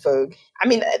obsessed with Vogue. I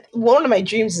mean, one of my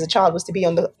dreams as a child was to be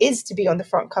on the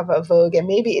front cover of Vogue, and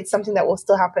maybe it's something that will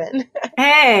still happen.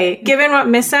 Hey, given what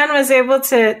Missan was able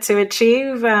to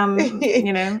achieve,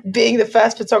 being the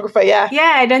first photographer, yeah,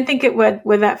 I don't think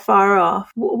we're that far off.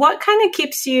 What kind of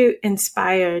keeps you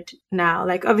inspired now?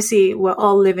 Like, obviously, we're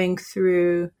all living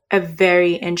through a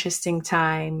very interesting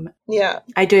time. Yeah.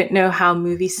 I don't know how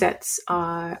movie sets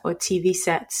are or TV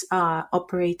sets are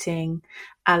operating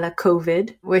a la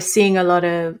COVID. We're seeing a lot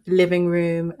of living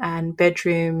room and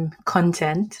bedroom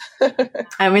content.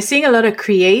 And we're seeing a lot of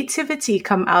creativity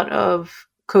come out of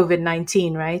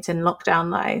COVID-19, right? And lockdown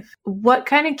life. What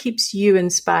kind of keeps you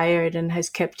inspired and has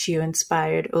kept you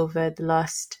inspired over the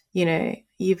last,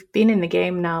 you've been in the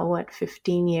game now,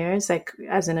 15 years, like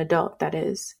as an adult, that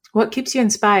is. What keeps you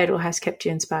inspired or has kept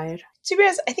you inspired? To be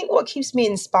honest, I think what keeps me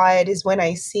inspired is when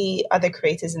I see other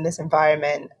creators in this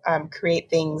environment create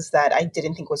things that I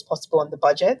didn't think was possible on the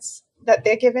budgets that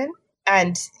they're given.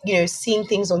 And, seeing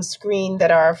things on screen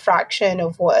that are a fraction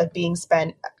of what are being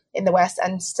spent in the West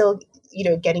and still,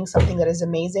 getting something that is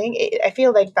amazing. I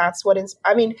feel like that's what is,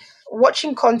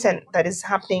 watching content that is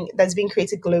happening, that's being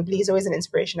created globally is always an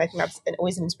inspiration. I think that's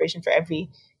always an inspiration for every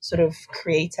sort of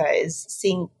creator, is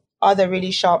seeing other really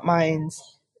sharp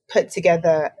minds put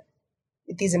together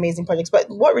these amazing projects. But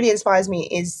what really inspires me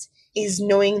is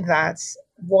knowing that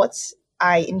what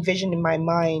I envision in my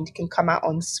mind can come out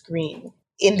on screen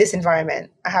in this environment,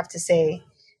 I have to say.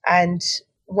 And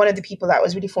one of the people that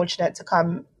was really fortunate to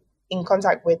come in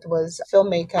contact with was a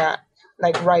filmmaker,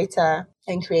 writer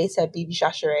and creator, Bibi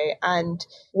Shashere, and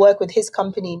work with his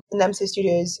company, Nemso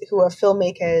Studios, who are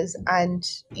filmmakers and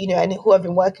who I've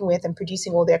been working with and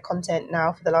producing all their content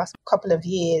now for the last couple of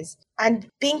years. And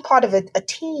being part of a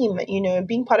team,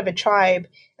 being part of a tribe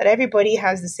that everybody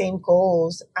has the same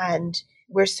goals. And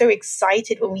we're so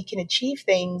excited when we can achieve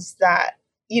things that,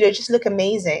 just look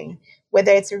amazing.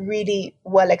 Whether it's a really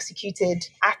well executed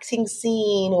acting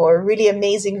scene or a really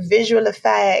amazing visual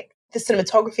effect, the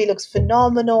cinematography looks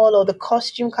phenomenal, or the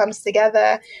costume comes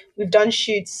together. We've done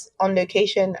shoots on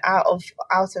location out of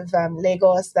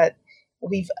Lagos that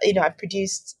I've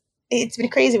produced. It's been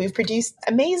crazy. We've produced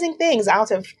amazing things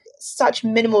out of such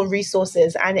minimal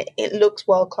resources, and it looks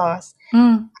world class.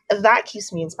 That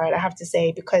keeps me inspired, I have to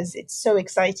say, because it's so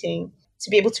exciting to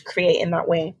be able to create in that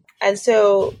way. And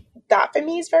so that for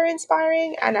me is very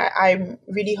inspiring. And I'm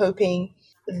really hoping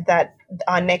that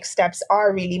our next steps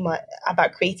are really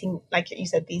about creating, like you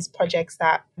said, these projects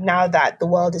that now that the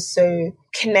world is so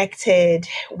connected,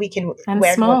 we can...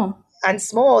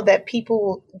 small, that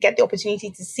people get the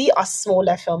opportunity to see us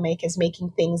smaller filmmakers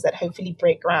making things that hopefully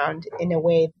break ground in a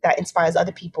way that inspires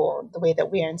other people the way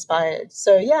that we are inspired.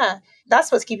 So yeah,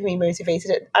 that's what's keeping me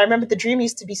motivated. I remember the dream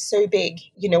used to be so big,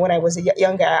 when I was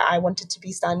younger. I wanted to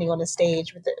be standing on a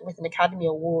stage with an Academy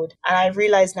Award. And I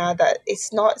realize now that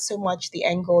it's not so much the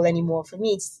end goal anymore. For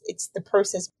me, it's the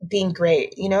process being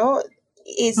great,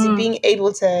 being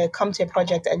able to come to a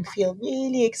project and feel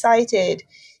really excited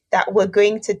that we're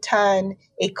going to turn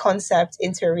a concept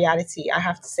into a reality, I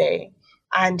have to say.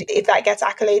 And if that gets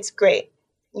accolades, great.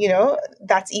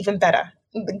 That's even better.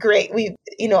 Great.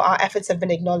 Our efforts have been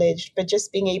acknowledged, but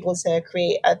just being able to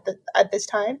create at this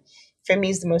time, for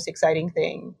me, is the most exciting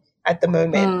thing at the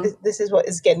moment. This is what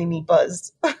is getting me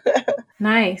buzzed.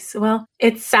 Nice. Well,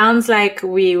 it sounds like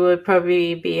we would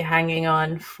probably be hanging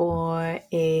on for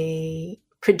a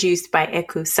produced by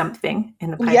Eku something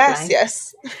in the pipeline.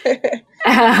 Yes.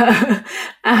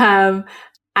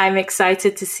 I'm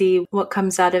excited to see what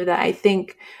comes out of that. I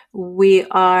think we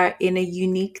are in a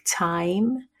unique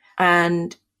time.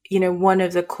 And, one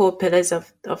of the core pillars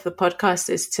of the podcast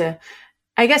is to,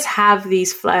 I guess, have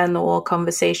these fly on the wall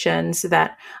conversations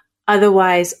that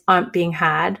otherwise aren't being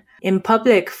had in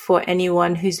public for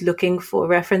anyone who's looking for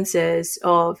references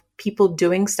of people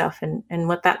doing stuff and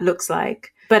what that looks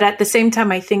like. But at the same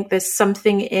time, I think there's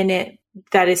something in it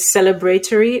that is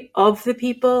celebratory of the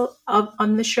people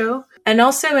on the show. And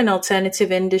also in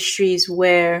alternative industries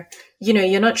where,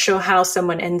 you're not sure how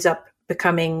someone ends up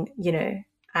becoming,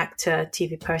 actor,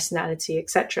 TV personality,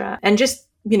 etc. And just,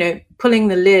 pulling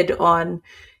the lid on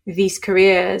these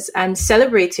careers and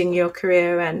celebrating your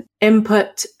career and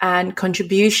input and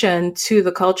contribution to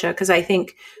the culture. Because I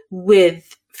think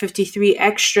with 53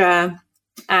 Extra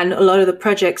and a lot of the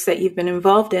projects that you've been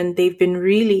involved in, they've been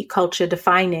really culture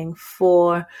defining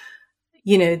for,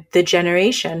 the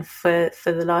generation for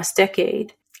the last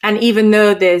decade. And even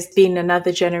though there's been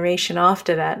another generation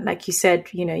after that, like you said,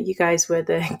 you guys were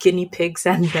the guinea pigs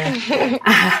and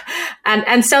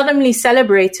and seldomly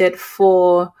celebrated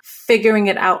for figuring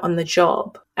it out on the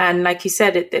job. And like you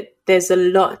said, there's a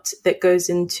lot that goes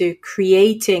into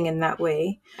creating in that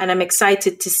way. And I'm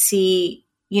excited to see,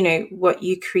 what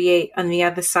you create on the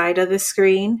other side of the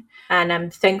screen. And I'm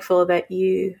thankful that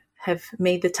you have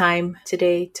made the time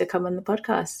today to come on the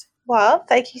podcast. Well,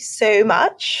 thank you so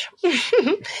much.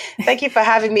 Thank you for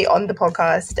having me on the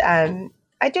podcast.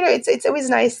 I don't know, it's always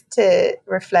nice to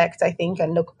reflect, I think,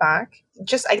 and look back.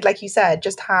 Just like you said,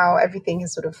 just how everything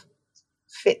has sort of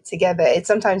fit together. It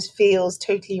sometimes feels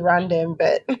totally random,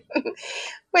 but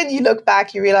when you look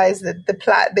back, you realize that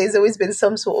there's always been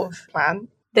some sort of plan.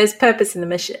 There's purpose in the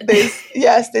mission.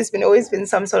 There's always been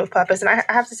some sort of purpose. And I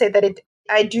have to say that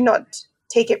I do not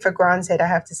take it for granted. I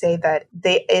have to say that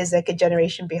there is like a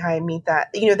generation behind me that,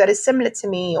 that is similar to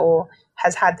me or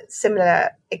has had similar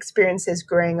experiences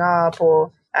growing up,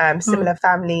 or similar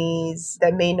families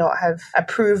that may not have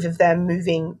approved of them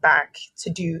moving back to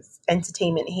do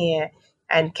entertainment here,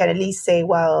 and can at least say,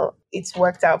 well, it's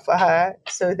worked out for her,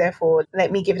 so therefore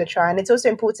let me give it a try. And it's also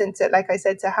important to, like I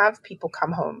said, to have people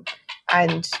come home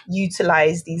and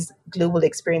utilize these global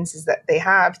experiences that they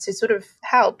have to sort of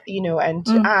help, and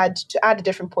to add a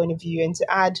different point of view and to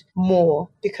add more.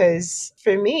 Because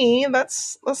for me,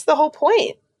 that's the whole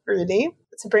point, really,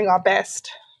 to bring our best,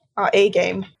 our A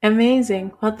game.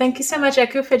 Amazing. Well, thank you so much,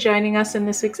 Eku, for joining us in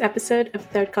this week's episode of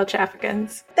Third Culture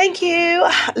Africans. Thank you.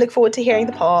 Look forward to hearing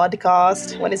the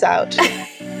podcast when it's out.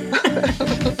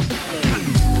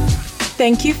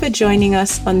 Thank you for joining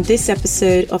us on this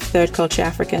episode of Third Culture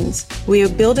Africans. We are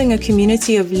building a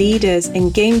community of leaders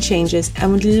and game changers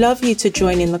and would love you to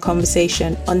join in the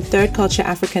conversation on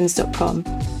thirdcultureafricans.com.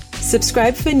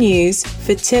 Subscribe for news,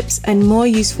 for tips and more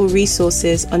useful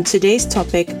resources on today's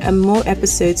topic, and more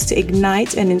episodes to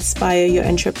ignite and inspire your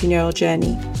entrepreneurial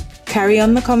journey. Carry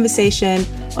on the conversation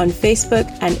on Facebook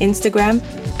and Instagram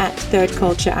at Third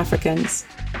Culture Africans.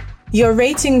 Your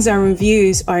ratings and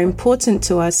reviews are important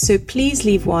to us, so please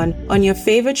leave one on your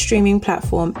favorite streaming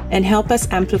platform and help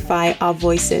us amplify our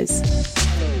voices.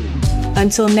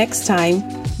 Until next time,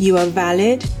 you are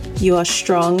valid, you are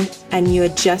strong, and you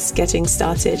are just getting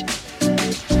started.